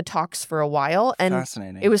in the talks for a while, and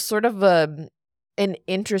Fascinating. it was sort of an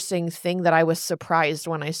interesting thing that I was surprised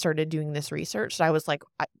when I started doing this research. I was like,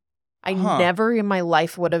 I Huh. never in my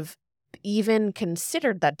life would have even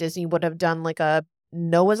considered that Disney would have done like a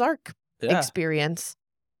Noah's Ark Yeah. experience.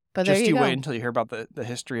 But there Just you you go. wait until you hear about the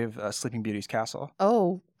history of Sleeping Beauty's castle.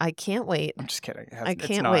 Oh, I can't wait. I'm just kidding. I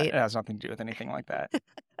can't wait. It has nothing to do with anything like that.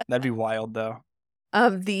 That'd be wild, though.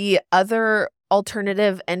 The other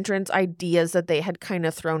alternative entrance ideas that they had kind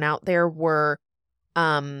of thrown out there were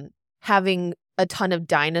having a ton of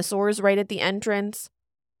dinosaurs right at the entrance,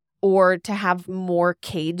 or to have more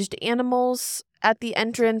caged animals at the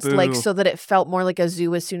entrance, like Boo. so that it felt more like a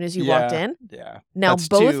zoo as soon as you walked in. Yeah. Now That's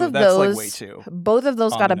both too- of that's those, like way too both of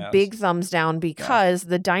those on got the a nose. big thumbs down because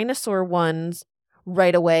the dinosaur ones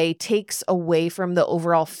right away takes away from the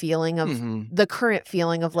overall feeling of Mhm. the current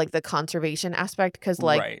feeling of like the conservation aspect, because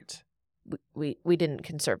like Right. we didn't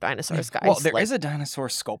conserve dinosaurs, guys. Well, there is like, a dinosaur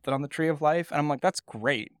sculpted on the Tree of Life, and I'm like, that's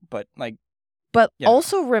great, but like, but yeah.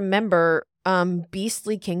 also remember,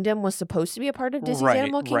 Beastly Kingdom was supposed to be a part of Disney's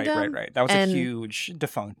Animal Kingdom. Right. That was and- a huge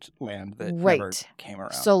defunct land that never Right. came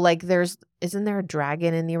around. So like isn't there a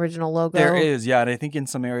dragon in the original logo? There is, yeah, and I think in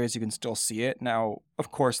some areas you can still see it. Now, of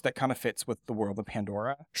course, that kind of fits with the world of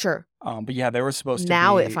Pandora. Sure. But yeah, they were supposed to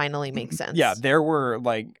Now be... it finally makes sense. Yeah, there were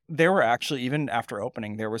actually, even after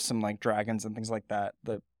opening, there was some like dragons and things like that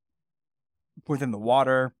within the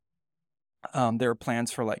water. There were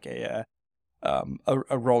plans for like a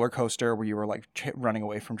roller coaster where you were like running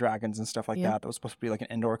away from dragons and stuff like that. That was supposed to be like an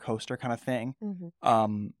indoor coaster kind of thing. Mm-hmm.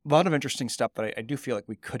 A lot of interesting stuff that I do feel like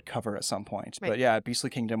we could cover at some point. Right. But yeah, Beastly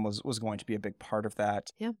Kingdom was going to be a big part of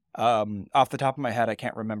that. Yeah. Off the top of my head, I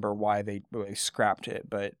can't remember why they scrapped it,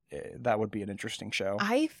 but that would be an interesting show.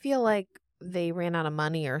 I feel like they ran out of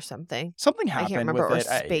money or something. Something I happened can't remember, with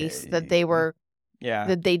or it. space that they were. Yeah.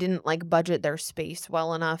 That they didn't like budget their space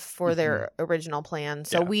well enough for their original plan.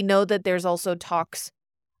 So Yeah. we know that there's also talks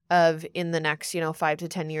of in the next 5 to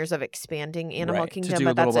 10 years of expanding Animal Right. Kingdom. To do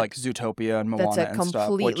but a little that's like Zootopia and Moana that's a and stuff.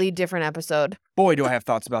 completely different episode. Boy, do I have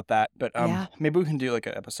thoughts about that. But Yeah. maybe we can do like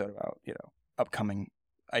an episode about upcoming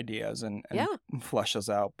ideas and flush those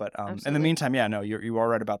out. But in the Absolutely. meantime, yeah, no, you are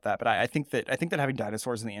right about that. But I think that having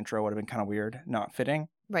dinosaurs in the intro would have been kind of weird, not fitting.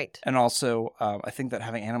 Right. And also, I think that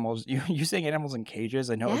having animals, you saying animals in cages,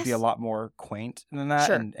 I know it would be a Yes. lot more quaint than that,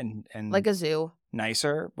 Sure. and Like a zoo.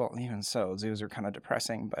 nicer. Well, even so, zoos are kind of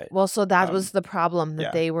depressing. But Well, so that was the problem, that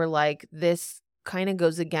yeah. they were like, this kind of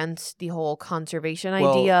goes against the whole conservation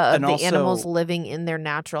Well, idea of and the animals also- living in their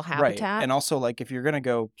natural habitat. Right. And also, like, if you're gonna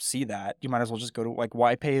go see that, you might as well just go to, like,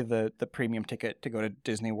 why pay the premium ticket to go to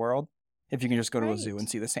Disney World if you can just go to a zoo Right. and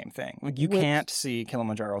see the same thing? Like, you Which- can't see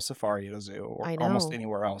Kilimanjaro Safari at a zoo or I almost know.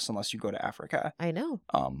 anywhere else unless you go to Africa. I know.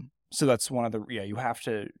 So that's one of the you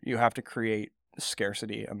have to create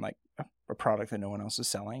scarcity and like a product that no one else is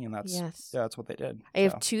selling, and that's what they did. I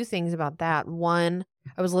have two things about that. One,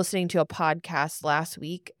 I was listening to a podcast last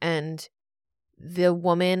week, and the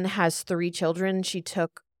woman has 3 children. She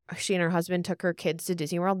and her husband took her kids to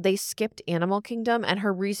Disney World. They skipped Animal Kingdom, and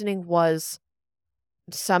her reasoning was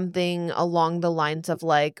something along the lines of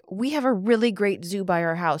like, we have a really great zoo by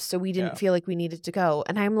our house, so we didn't feel like we needed to go.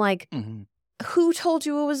 And I'm like, who told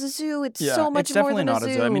you it was a zoo? It's so much it's definitely more than not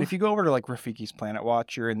a zoo. I mean, if you go over to like Rafiki's Planet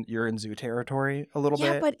Watch, you're in zoo territory a little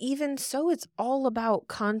Yeah, bit. but even so, it's all about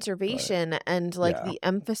conservation and like yeah. the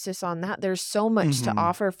emphasis on that. There's so much to Mhm.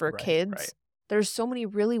 offer for Right, kids. right. There's so many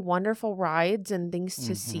really wonderful rides and things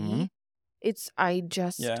to Mhm. see.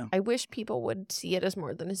 I wish people would see it as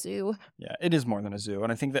more than a zoo. Yeah, it is more than a zoo,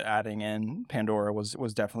 and I think that adding in Pandora was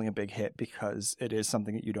definitely a big hit because it is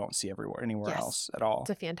something that you don't see anywhere Yes. else at all. It's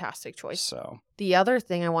a fantastic choice. So The other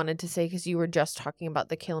thing I wanted to say, because you were just talking about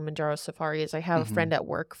the Kilimanjaro Safari, is I have a friend at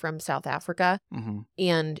work from South Africa,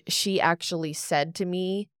 and she actually said to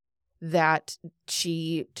me that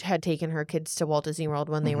she had taken her kids to Walt Disney World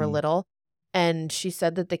when they were little, and she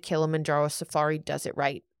said that the Kilimanjaro Safari does it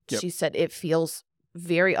right. Yep. She said it feels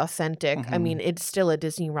very authentic. I mean, it's still a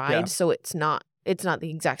Disney ride, so it's not the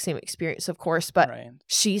exact same experience, of course, but right.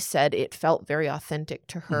 she said it felt very authentic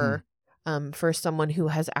to her, for someone who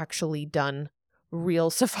has actually done real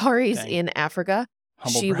safaris Dang. in Africa.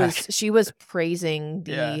 Humble brag. She was praising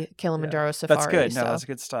the Yeah, Kilimanjaro Safari. That's good. No, so- that's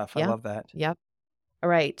good stuff. I yeah. love that. Yep. All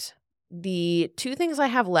right. The 2 things I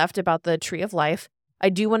have left about the Tree of Life, I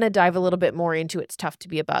do want to dive a little bit more into It's Tough to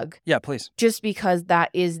Be a Bug, Yeah, please. just because that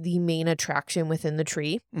is the main attraction within the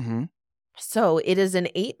tree. Mm-hmm. So it is an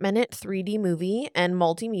 8-minute 3D movie and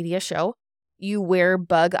multimedia show. You wear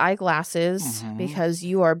bug eyeglasses because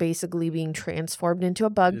you are basically being transformed into a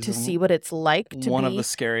bug It to is see what it's like to One be. of the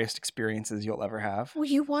scariest experiences you'll ever have. Well,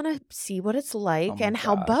 you want to see what it's like my and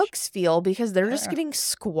how gosh. bugs feel, because they're just Yeah. getting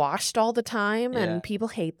squashed all the time Yeah. and people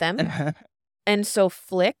hate them. And so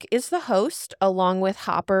Flick is the host, along with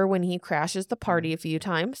Hopper when he crashes the party a few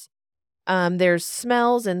times. There's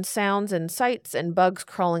smells and sounds and sights and bugs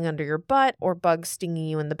crawling under your butt or bugs stinging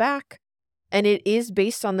you in the back. And it is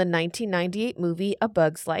based on the 1998 movie A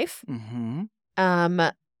Bug's Life. Mm-hmm.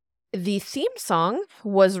 The theme song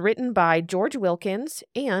was written by George Wilkins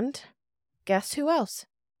and guess who else?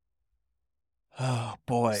 Oh,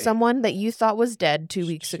 boy. Someone that you thought was dead 2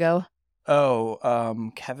 weeks ago.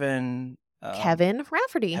 Oh, Kevin. Kevin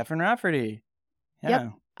Rafferty. Kevin Rafferty. Yeah.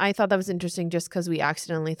 Yep. I thought that was interesting just because we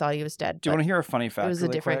accidentally thought he was dead. Do you want to hear a funny fact? It was a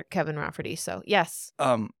really different quick? Kevin Rafferty. So, yes.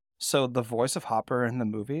 So the voice of Hopper in the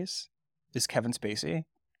movies is Kevin Spacey.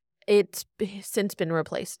 It's since been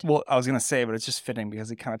replaced. Well, I was going to say, but it's just fitting because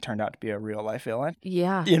he kind of turned out to be a real life villain.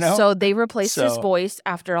 Yeah. You know? So they replaced his voice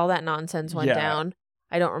after all that nonsense went Yeah. down.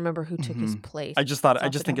 I don't remember who took his place. I just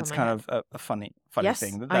think it's kind of a funny Yes,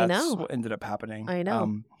 thing. That's I know. what ended up happening. I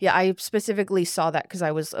know. Yeah, I specifically saw that because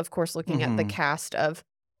I was, of course, looking at the cast of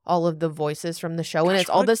all of the voices from the show, and it's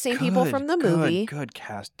all the same people from the movie. Good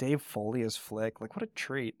cast. Dave Foley as Flick. Like, what a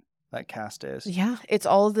treat that cast is. Yeah, it's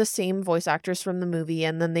all of the same voice actors from the movie,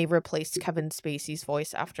 and then they replaced Kevin Spacey's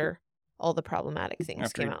voice after all the problematic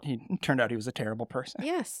things came out. He turned out he was a terrible person.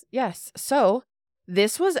 Yes, yes. So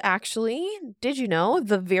this was actually, did you know,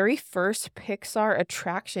 the very first Pixar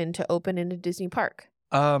attraction to open in a Disney park?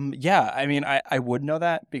 Yeah, I mean, I would know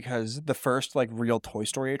that because the first like real Toy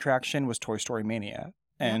Story attraction was Toy Story Mania.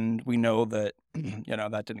 And we know that,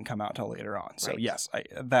 that didn't come out till later on. So, Right. yes,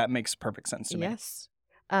 that makes perfect sense to me. Yes.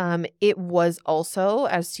 It was also,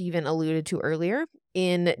 as Steven alluded to earlier,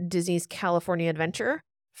 in Disney's California Adventure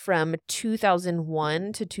from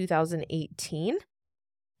 2001 to 2018.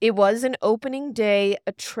 It was an opening day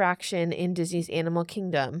attraction in Disney's Animal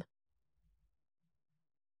Kingdom.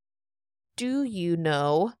 Do you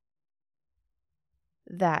know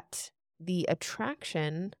that the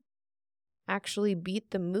attraction actually beat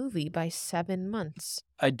the movie by 7 months?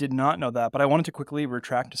 I did not know that, but I wanted to quickly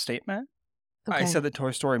retract a statement. Okay. I said that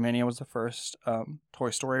Toy Story Mania was the first Toy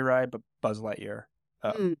Story ride, but Buzz Lightyear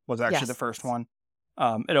was actually the first one.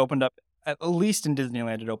 It opened up, at least in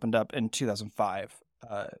Disneyland, it opened up in 2005.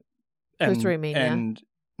 Toy Story Mania. And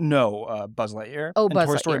no, Buzz Lightyear. Oh, and Buzz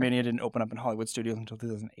Toy Story Lightyear. Mania didn't open up in Hollywood Studios until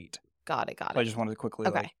 2008. Got it. So I just wanted to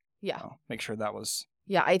quickly Yeah. make sure that was...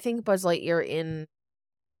 Yeah, I think Buzz Lightyear in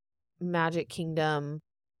Magic Kingdom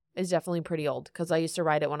is definitely pretty old because I used to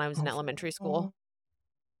ride it when I was in elementary school.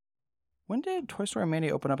 When did Toy Story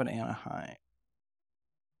Mania open up in Anaheim?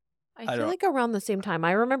 I feel like around the same time.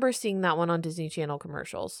 I remember seeing that one on Disney Channel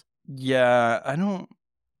commercials. Yeah, I don't...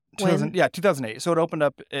 2008. So it opened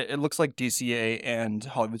up, it looks like DCA and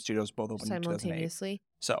Hollywood Studios both opened in 2008. Simultaneously.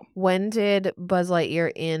 So. When did Buzz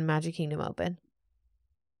Lightyear in Magic Kingdom open?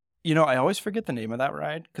 I always forget the name of that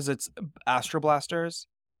ride because it's Astro Blasters.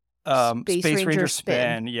 Space Ranger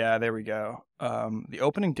Spin. Yeah, there we go. The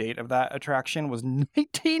opening date of that attraction was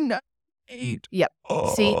 1998. Yep.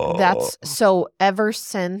 See, that's so ever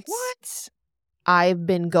since I've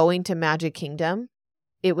been going to Magic Kingdom,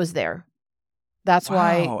 it was there. That's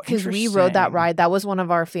why, because we rode that ride. That was one of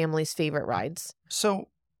our family's favorite rides. So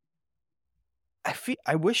I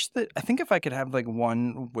think if I could have like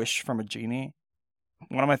one wish from a genie,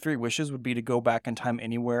 one of my 3 wishes would be to go back in time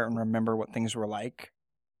anywhere and remember what things were like.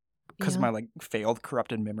 Because my like failed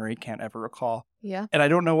corrupted memory can't ever recall. Yeah. And I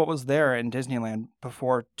don't know what was there in Disneyland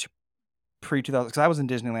before pre-2000, because I was in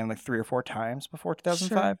Disneyland like 3 or 4 times before 2005.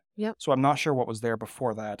 Sure. Yep. So I'm not sure what was there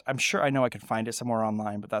before that. I'm sure I know I could find it somewhere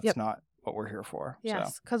online, but that's not what we're here for.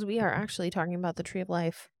 Yes, because we are actually talking about the Tree of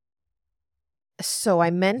Life. So I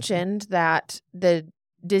mentioned that the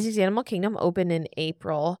Disney's Animal Kingdom opened in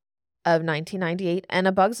April of 1998, and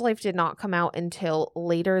A Bug's Life did not come out until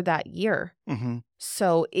later that year. Mm-hmm.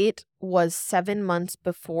 So it was 7 months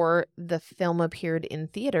before the film appeared in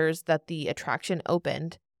theaters that the attraction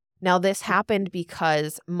opened. Now, this happened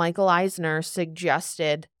because Michael Eisner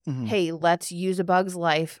suggested, hey, let's use A Bug's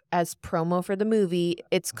Life as promo for the movie.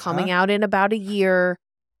 It's coming out in about a year.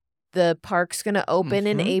 The park's going to open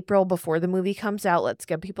in April before the movie comes out. Let's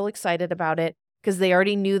get people excited about it. Because they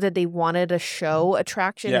already knew that they wanted a show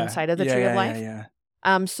attraction inside of the Tree of Life.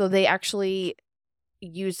 So they actually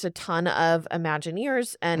used a ton of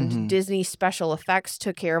Imagineers, and Disney special effects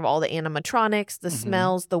took care of all the animatronics, the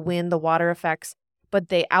smells, the wind, the water effects. But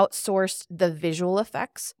they outsourced the visual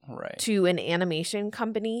effects to an animation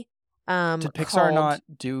company. Did Pixar not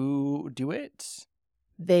do it?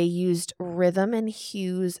 They used Rhythm and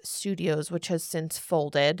Hues Studios, which has since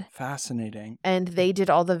folded. Fascinating. And they did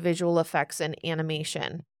all the visual effects and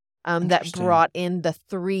animation that brought in the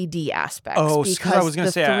 3D aspects. Oh, because I was going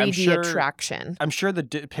to say, 3D attraction. I'm sure the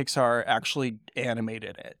Pixar actually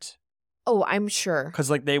animated it. Oh, I'm sure.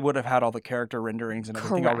 Because like they would have had all the character renderings and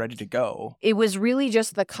everything all ready to go. It was really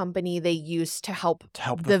just the company they used to help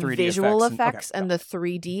the visual effects and the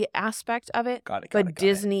 3D aspect of it. Got it. But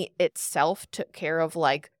Disney itself took care of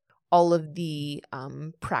like all of the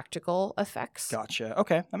practical effects. Gotcha.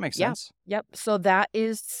 Okay, that makes sense. Yep. So that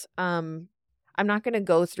is I'm not going to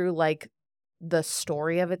go through like the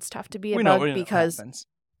story of It's Tough to Be a Bug because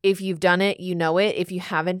if you've done it, you know it. If you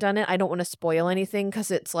haven't done it, I don't want to spoil anything because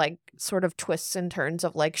it's like sort of twists and turns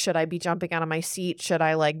of like, should I be jumping out of my seat? Should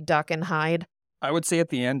I like duck and hide? I would say at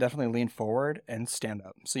the end, definitely lean forward and stand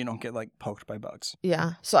up so you don't get like poked by bugs.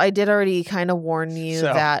 Yeah. So I did already kind of warn you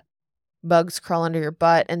that bugs crawl under your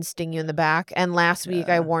butt and sting you in the back. And last week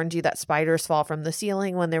I warned you that spiders fall from the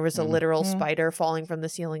ceiling when there was a literal spider falling from the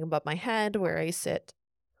ceiling above my head where I sit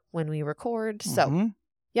when we record. So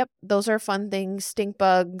yep, those are fun things. Stink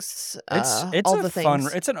bugs. It's all a the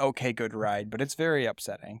things. It's an okay, good ride, but it's very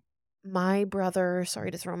upsetting. My brother,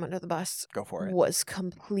 sorry to throw him under the bus, go for it, was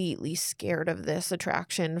completely scared of this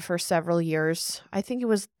attraction for several years. I think it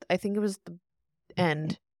was the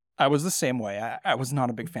end. I was the same way. I was not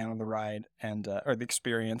a big fan of the ride and or the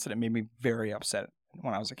experience, and it made me very upset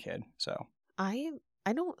when I was a kid. So I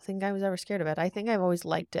don't think I was ever scared of it. I think I've always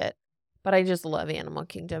liked it, but I just love Animal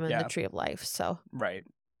Kingdom and the Tree of Life. So right.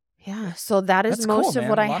 Yeah, so that's most cool, of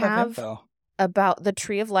what I have about the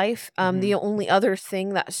Tree of Life. The only other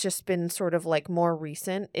thing that's just been sort of like more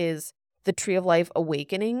recent is the Tree of Life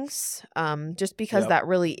Awakenings, just because that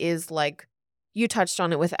really is like, you touched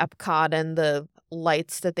on it with Epcot and the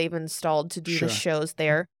lights that they've installed to do the shows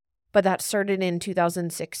there. But that started in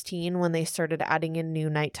 2016 when they started adding in new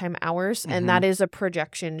nighttime hours. And that is a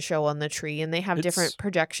projection show on the tree. And they have different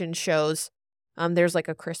projection shows. There's like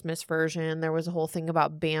a Christmas version. There was a whole thing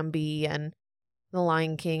about Bambi and the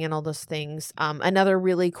Lion King and all those things. Another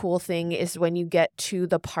really cool thing is when you get to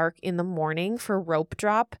the park in the morning for rope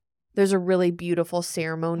drop, there's a really beautiful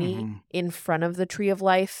ceremony in front of the Tree of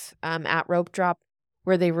Life at rope drop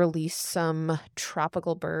where they release some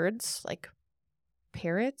tropical birds, like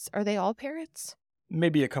parrots. Are they all parrots?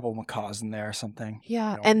 Maybe a couple macaws in there or something.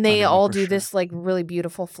 Yeah, and they all do this like really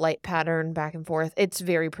beautiful flight pattern back and forth. It's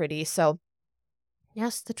very pretty. So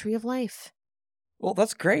yes, the Tree of Life. Well,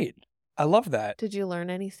 that's great. I love that. Did you learn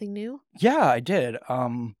anything new? Yeah, I did.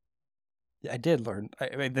 I did learn.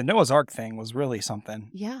 I mean, the Noah's Ark thing was really something.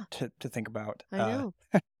 Yeah. To think about. I know.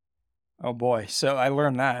 Oh boy. So I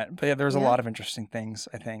learned that. But yeah, there's a lot of interesting things,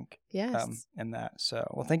 I think. Yes. In that. So,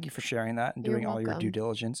 well, thank you for sharing that and doing all your due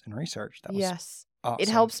diligence and research. That was awesome. It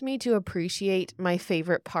helps me to appreciate my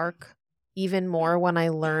favorite park even more when I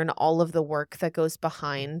learn all of the work that goes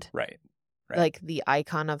behind. Right. Like the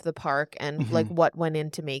icon of the park and like what went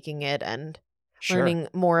into making it and learning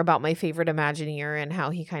more about my favorite Imagineer and how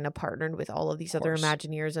he kind of partnered with all of these other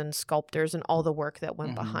Imagineers and sculptors and all the work that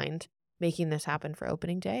went behind making this happen for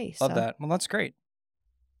opening day. Love that. Well, that's great.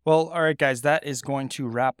 Well, all right, guys, that is going to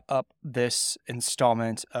wrap up this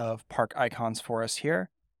installment of Park Icons for us here.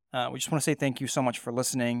 We just want to say thank you so much for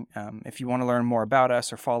listening. If you want to learn more about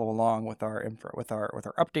us or follow along with our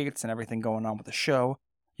updates and everything going on with the show,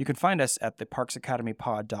 you can find us at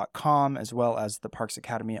theparksacademypod.com as well as the Parks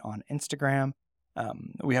Academy on Instagram.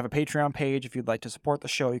 We have a Patreon page. If you'd like to support the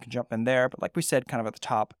show, you can jump in there. But like we said, kind of at the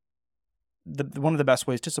top, one of the best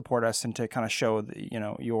ways to support us and to kind of show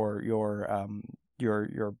show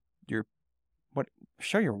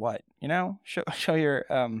your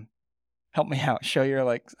help me out. Show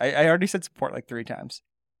your I already said support like 3 times.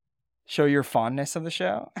 Show your fondness of the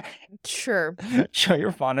show. Sure. Show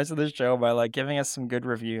your fondness of the show by like giving us some good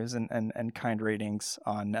reviews and kind ratings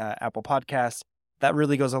on Apple Podcasts. That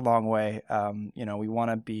really goes a long way. We want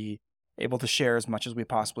to be able to share as much as we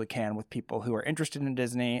possibly can with people who are interested in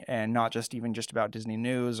Disney and not just about Disney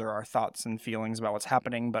news or our thoughts and feelings about what's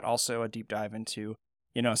happening, but also a deep dive into,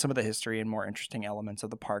 some of the history and more interesting elements of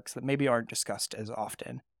the parks that maybe aren't discussed as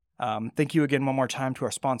often. Thank you again one more time to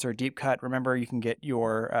our sponsor, Deep Cut. Remember, you can get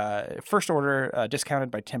your first order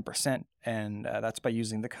discounted by 10%, and that's by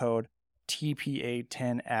using the code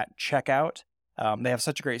TPA10 at checkout. They have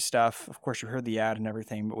such great stuff. Of course, you heard the ad and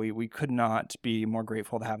everything, but we could not be more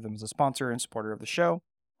grateful to have them as a sponsor and supporter of the show.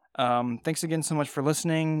 Thanks again so much for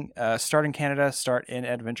listening. Start in Canada, start in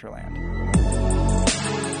Adventureland.